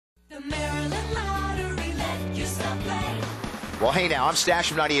Well, hey now, I'm Stash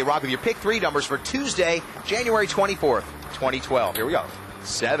from 98 Rock with your pick 3 numbers for Tuesday, January 24th, 2012. Here we go.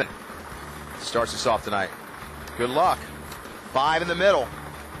 7 starts us off tonight. Good luck. 5 in the middle.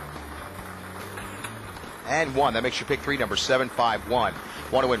 And 1. That makes your pick 3 number 751.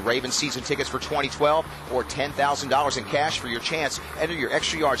 Want to win Ravens season tickets for 2012 or $10,000 in cash for your chance? Enter your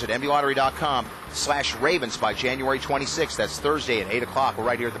extra yards at MDLottery.com/Ravens by January 26th. That's Thursday at 8 o'clock. We're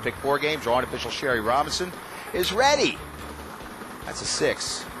right here at the Pick 4 game. Drawing official Sherry Robinson is ready. That's a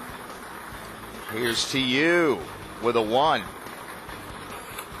 6. Here's to you with a 1.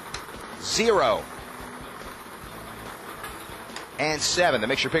 0. And 7. That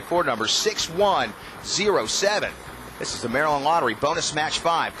makes your pick 4 number 6107. This is the Maryland Lottery Bonus Match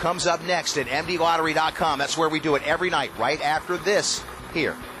 5. Comes up next at MDLottery.com. That's where we do it every night, right after this.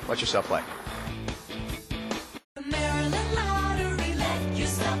 Here, let yourself play. The Maryland Lottery, let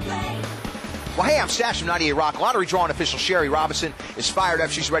yourself play. Well, hey, I'm Stash from 98 Rock. Lottery drawing official Sherry Robinson is fired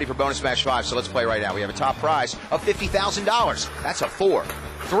up. She's ready for Bonus Match 5, so let's play right now. We have a top prize of $50,000. That's a 4,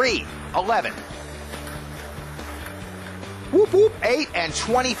 3, 11. Whoop, whoop, 8 and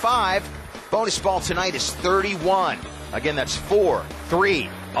 25. Bonus ball tonight is 31. Again, that's 4, 3,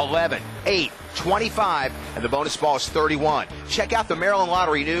 11, 8, 25, and the bonus ball is 31. Check out the Maryland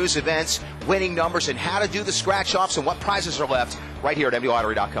Lottery news, events, winning numbers, and how to do the scratch-offs and what prizes are left right here at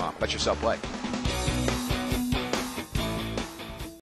MDLottery.com. Let yourself play.